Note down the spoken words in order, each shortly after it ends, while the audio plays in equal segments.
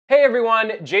Hey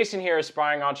everyone, Jason here,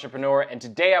 aspiring entrepreneur, and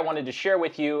today I wanted to share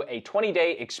with you a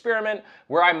 20-day experiment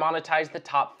where I monetized the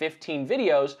top 15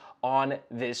 videos on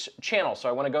this channel. So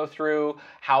I want to go through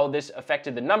how this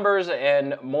affected the numbers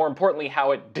and more importantly,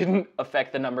 how it didn't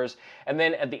affect the numbers. And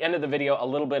then at the end of the video, a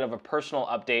little bit of a personal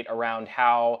update around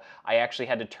how I actually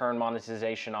had to turn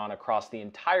monetization on across the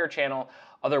entire channel.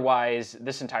 Otherwise,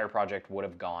 this entire project would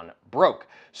have gone broke.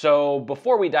 So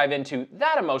before we dive into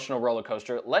that emotional roller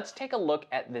coaster, let's take a look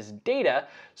at this data.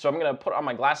 So I'm gonna put on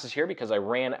my glasses here because I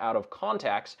ran out of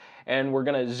contacts, and we're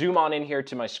gonna zoom on in here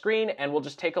to my screen and we'll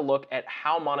just take a look at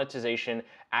how monetization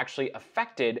actually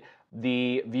affected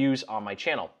the views on my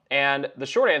channel. And the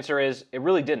short answer is it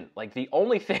really didn't. Like, the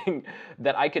only thing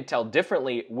that I could tell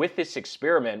differently with this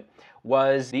experiment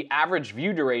was the average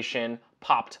view duration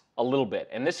popped a little bit.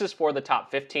 And this is for the top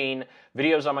 15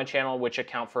 videos on my channel, which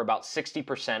account for about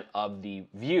 60% of the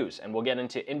views. And we'll get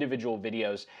into individual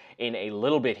videos in a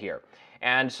little bit here.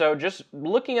 And so just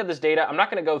looking at this data, I'm not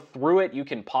gonna go through it. You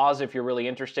can pause if you're really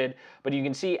interested, but you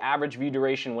can see average view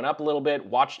duration went up a little bit,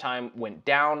 watch time went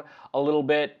down a little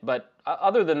bit, but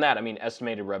other than that, I mean,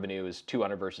 estimated revenue is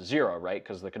 200 versus 0, right?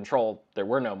 Because the control, there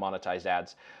were no monetized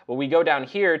ads. But we go down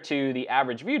here to the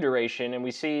average view duration and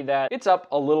we see that it's up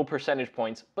a little percentage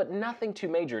points, but nothing too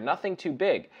major, nothing too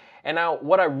big. And now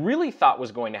what I really thought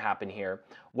was going to happen here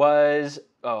was,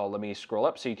 oh, let me scroll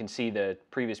up so you can see the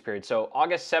previous period. So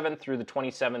August 7th through the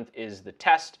 27th is the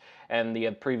test, and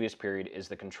the previous period is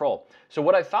the control. So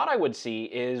what I thought I would see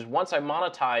is once I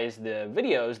monetize the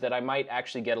videos that I might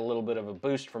actually get a little bit of a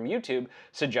boost from YouTube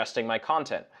suggesting my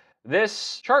content.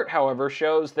 This chart, however,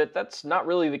 shows that that's not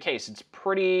really the case. It's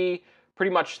pretty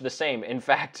much the same. In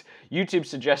fact, YouTube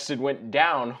suggested went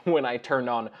down when I turned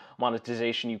on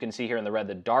monetization. You can see here in the red,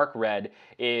 the dark red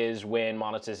is when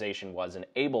monetization was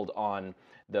enabled on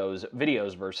those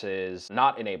videos versus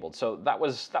not enabled. So that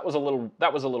was a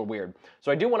little weird.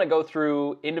 So I do want to go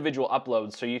through individual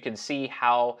uploads so you can see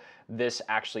how this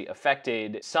actually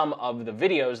affected some of the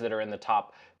videos that are in the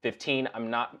top 15.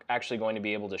 I'm not actually going to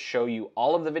be able to show you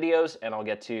all of the videos, and I'll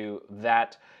get to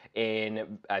that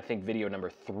in, I think, video number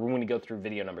 3. When we go through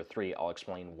video number 3, I'll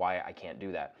explain why I can't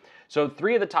do that. So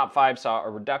 3 of the top 5 saw a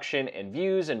reduction in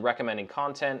views and recommending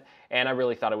content, and I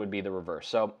really thought it would be the reverse.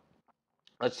 So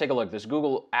let's take a look. This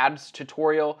Google Ads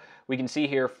tutorial, we can see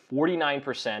here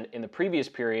 49% in the previous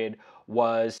period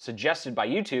was suggested by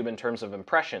YouTube in terms of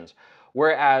impressions,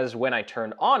 whereas when I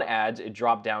turned on ads, it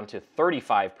dropped down to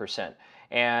 35%.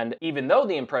 And even though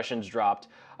the impressions dropped,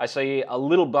 I see a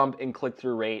little bump in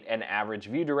click-through rate and average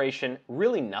view duration.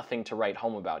 Really nothing to write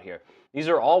home about here. These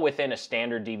are all within a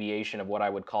standard deviation of what I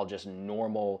would call just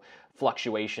normal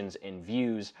fluctuations in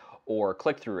views or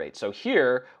click-through rate. So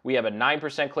here we have a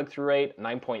 9% click-through rate,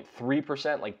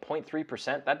 9.3%, like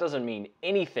 0.3%. That doesn't mean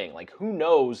anything. Like, who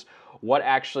knows what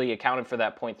actually accounted for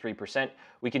that 0.3%?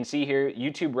 We can see here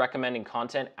YouTube recommending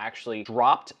content actually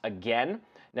dropped again.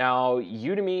 Now,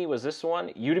 Udemy was this one.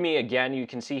 Udemy, again, you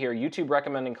can see here, YouTube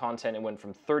recommending content, it went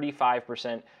from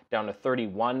 35% down to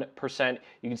 31%.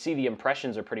 You can see the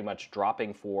impressions are pretty much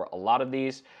dropping for a lot of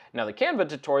these. Now, the Canva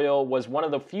tutorial was one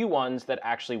of the few ones that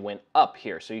actually went up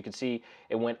here. So you can see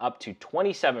it went up to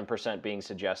 27% being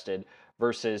suggested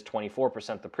versus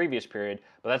 24% the previous period,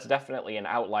 but that's definitely an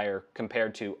outlier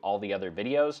compared to all the other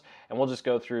videos. And we'll just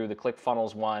go through the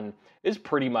ClickFunnels one is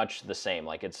pretty much the same,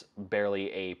 like it's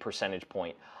barely a percentage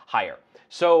point higher.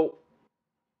 So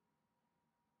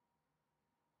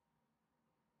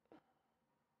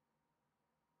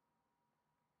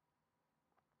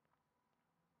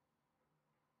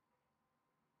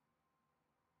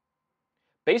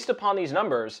based upon these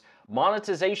numbers,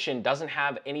 monetization doesn't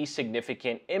have any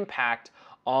significant impact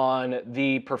on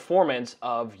the performance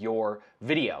of your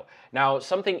video. Now,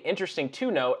 something interesting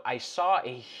to note, I saw a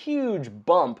huge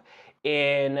bump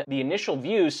in the initial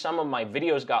views some of my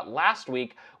videos got last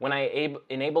week when I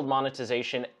enabled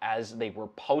monetization as they were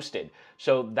posted.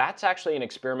 So that's actually an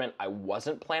experiment I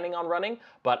wasn't planning on running,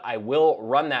 but I will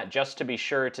run that just to be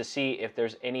sure to see if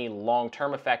there's any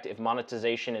long-term effect if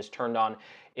monetization is turned on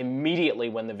immediately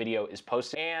when the video is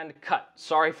posted. And cut.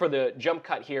 Sorry for the jump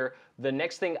cut here. The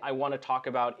next thing I want to talk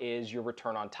about is your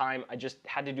return on time. I just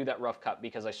had to do that rough cut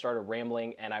because I started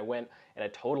rambling and I went in a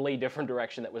totally different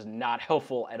direction that was not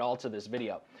helpful at all to this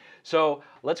video. So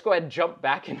let's go ahead and jump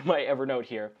back into my Evernote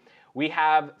here. we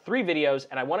have 3 videos,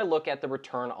 and I want to look at the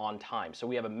return on time. So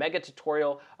we have a mega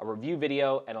tutorial, a review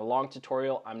video, and a long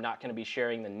tutorial. I'm not going to be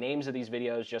sharing the names of these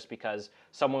videos just because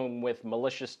someone with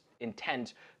malicious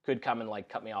intent could come and like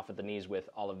cut me off at the knees with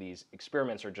all of these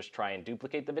experiments or just try and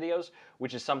duplicate the videos,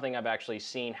 which is something I've actually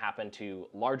seen happen to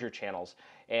larger channels,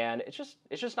 and it's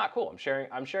just not cool.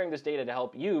 I'm sharing this data to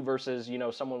help you versus, you know,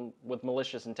 someone with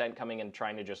malicious intent coming and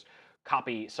trying to just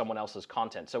copy someone else's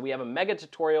content. So we have a mega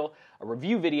tutorial, a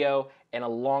review video, and a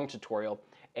long tutorial.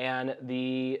 And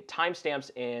the timestamps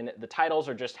in the titles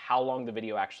are just how long the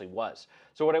video actually was.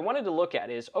 So what I wanted to look at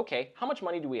is, okay, how much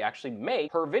money do we actually make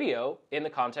per video in the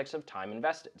context of time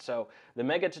invested? So the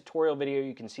mega tutorial video,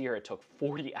 you can see here, it took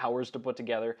 40 hours to put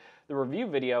together. The review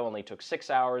video only took 6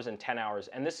 hours and 10 hours.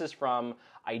 And this is from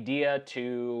idea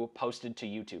to posted to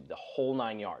YouTube, the whole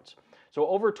 9 yards. So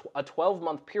over a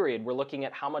 12-month period, we're looking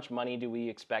at how much money do we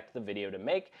expect the video to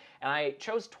make. And I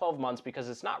chose 12 months because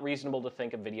it's not reasonable to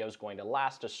think a video is going to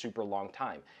last a super long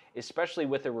time. Especially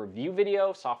with a review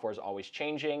video, software is always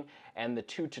changing. And the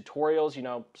 2 tutorials, you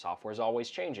know, software is always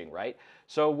changing, right?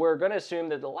 So we're going to assume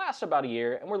that it'll last about a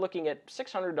year, and we're looking at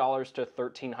 $600 to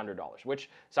 $1,300, which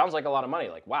sounds like a lot of money.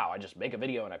 Like, wow, I just make a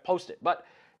video and I post it. But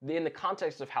in the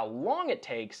context of how long it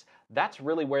takes, that's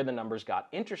really where the numbers got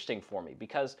interesting for me,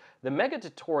 because the mega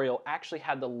tutorial actually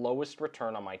had the lowest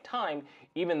return on my time,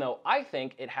 even though I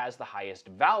think it has the highest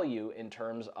value in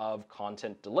terms of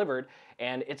content delivered,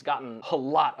 and it's gotten a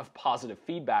lot of positive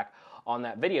feedback on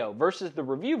that video. Versus the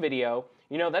review video,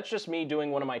 you know, that's just me doing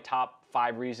one of my top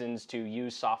 5 reasons to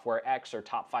use software X or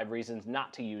top 5 reasons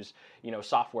not to use, you know,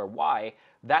 software Y.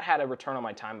 That had a return on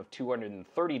my time of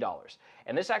 $230.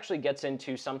 And this actually gets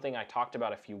into something I talked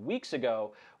about a few weeks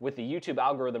ago with the YouTube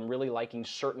algorithm really liking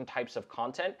certain types of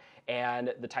content,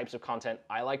 and the types of content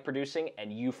I like producing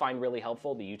and you find really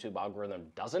helpful, the YouTube algorithm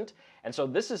doesn't. And so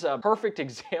this is a perfect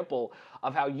example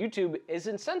of how YouTube is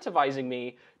incentivizing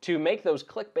me to make those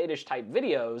clickbaitish type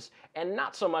videos and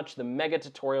not so much the mega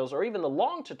tutorials or even the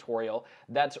long tutorial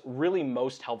that's really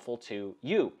most helpful to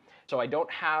you. So I don't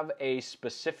have a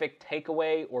specific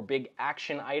takeaway or big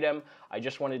action item. I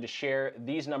just wanted to share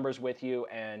these numbers with you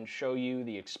and show you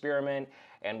the experiment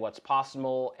and what's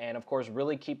possible. And of course,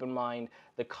 really keep in mind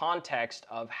the context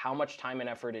of how much time and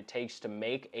effort it takes to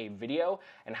make a video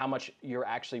and how much you're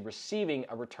actually receiving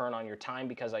a return on your time,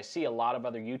 because I see a lot of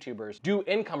other YouTubers do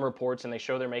income reports and they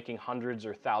show they're making hundreds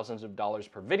or thousands of dollars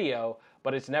per video,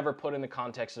 but it's never put in the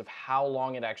context of how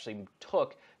long it actually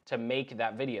took to make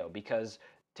that video, because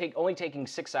only taking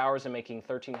 6 hours and making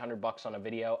 $1,300 on a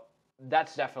video,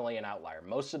 that's definitely an outlier.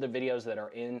 Most of the videos that are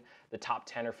in the top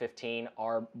 10 or 15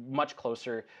 are much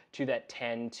closer to that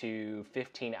 10 to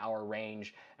 15 hour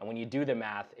range. And when you do the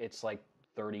math, it's like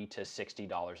 $30 to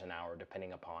 $60 an hour,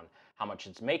 depending upon how much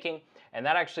it's making. And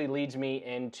that actually leads me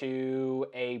into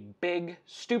a big,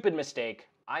 stupid mistake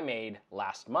I made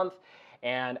last month.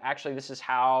 And actually, this is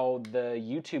how the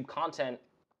YouTube content,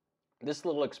 this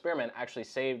little experiment actually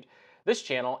saved this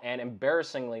channel and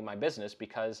embarrassingly my business,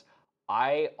 because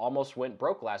I almost went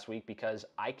broke last week because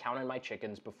I counted my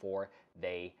chickens before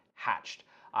they hatched.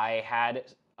 I had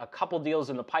a couple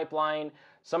deals in the pipeline.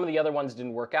 Some of the other ones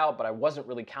didn't work out, but I wasn't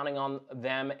really counting on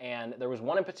them. And there was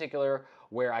one in particular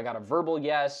where I got a verbal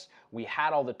yes. We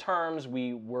had all the terms.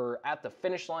 We were at the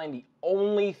finish line. The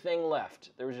only thing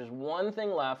left, there was just one thing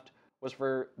left, was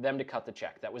for them to cut the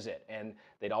check. That was it. And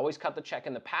they'd always cut the check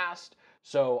in the past.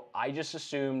 So I just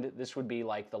assumed this would be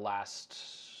like the last,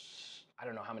 I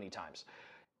don't know how many times.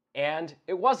 And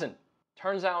it wasn't.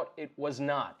 Turns out it was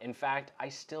not. In fact, I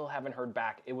still haven't heard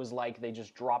back. It was like they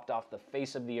just dropped off the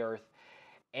face of the earth.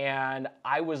 And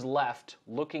I was left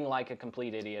looking like a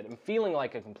complete idiot and feeling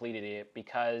like a complete idiot,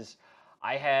 because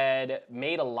I had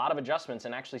made a lot of adjustments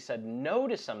and actually said no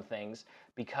to some things,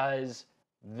 because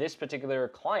this particular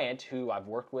client, who I've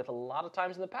worked with a lot of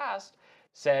times in the past,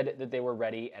 said that they were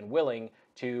ready and willing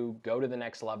to go to the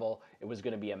next level. It was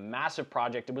going to be a massive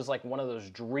project. It was like one of those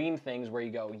dream things where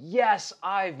you go, yes,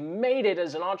 I've made it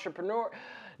as an entrepreneur.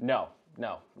 No,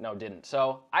 didn't.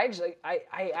 So I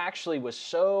actually was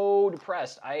so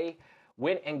depressed. I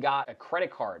went and got a credit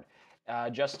card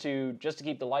just to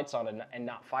keep the lights on and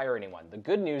not fire anyone. The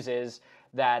good news is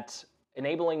that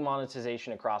enabling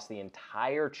monetization across the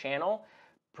entire channel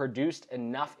produced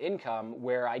enough income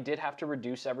where I did have to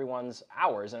reduce everyone's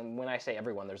hours. And when I say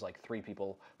everyone, there's like 3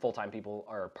 people, full-time people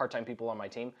or part-time people on my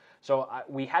team. So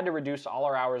we had to reduce all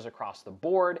our hours across the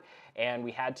board, and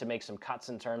we had to make some cuts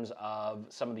in terms of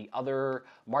some of the other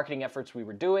marketing efforts we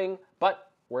were doing,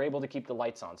 but we're able to keep the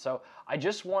lights on. So I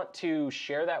just want to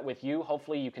share that with you.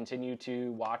 Hopefully you continue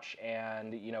to watch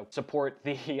and support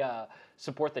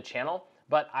the channel.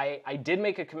 But I did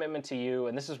make a commitment to you,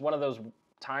 and this is one of those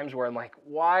times where I'm like,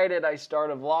 why did I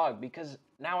start a vlog? Because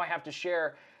now I have to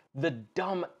share the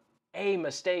dumb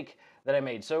mistake that I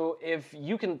made. So if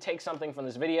you can take something from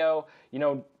this video,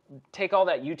 take all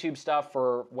that YouTube stuff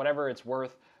for whatever it's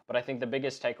worth. But I think the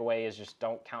biggest takeaway is just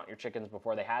don't count your chickens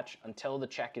before they hatch until the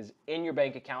check is in your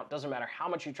bank account. Doesn't matter how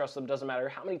much you trust them, doesn't matter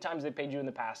how many times they paid you in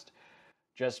the past.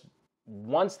 Just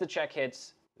once the check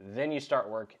hits, then you start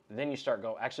work, then you start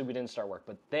go. Actually, we didn't start work,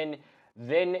 but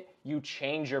then you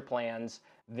change your plans,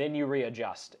 then you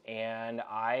readjust. And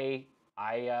I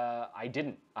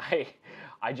didn't.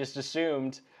 I just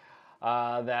assumed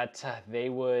that they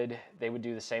would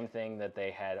do the same thing that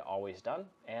they had always done,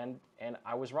 and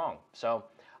I was wrong. So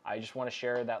I just want to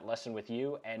share that lesson with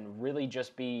you and really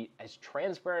just be as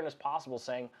transparent as possible,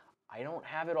 saying I don't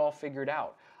have it all figured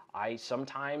out.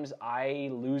 Sometimes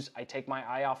I take my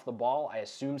eye off the ball, I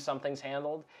assume something's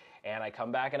handled, and I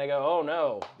come back and I go, oh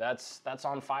no, that's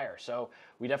on fire. So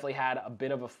we definitely had a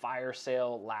bit of a fire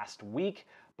sale last week,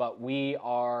 but we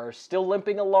are still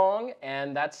limping along,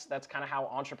 and that's kind of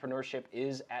how entrepreneurship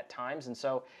is at times. And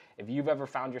so if you've ever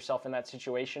found yourself in that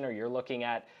situation, or you're looking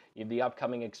at the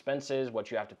upcoming expenses,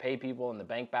 what you have to pay people, and the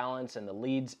bank balance, and the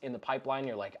leads in the pipeline,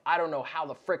 you're like, I don't know how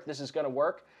the frick this is going to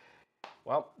work.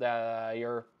 Well,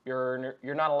 you're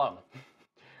not alone.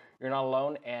 You're not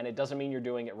alone, and it doesn't mean you're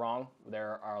doing it wrong.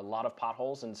 There are a lot of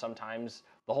potholes, and sometimes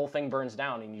the whole thing burns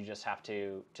down, and you just have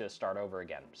to start over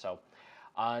again. So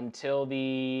until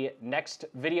the next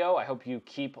video, I hope you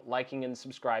keep liking and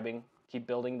subscribing. Keep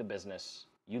building the business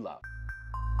you love.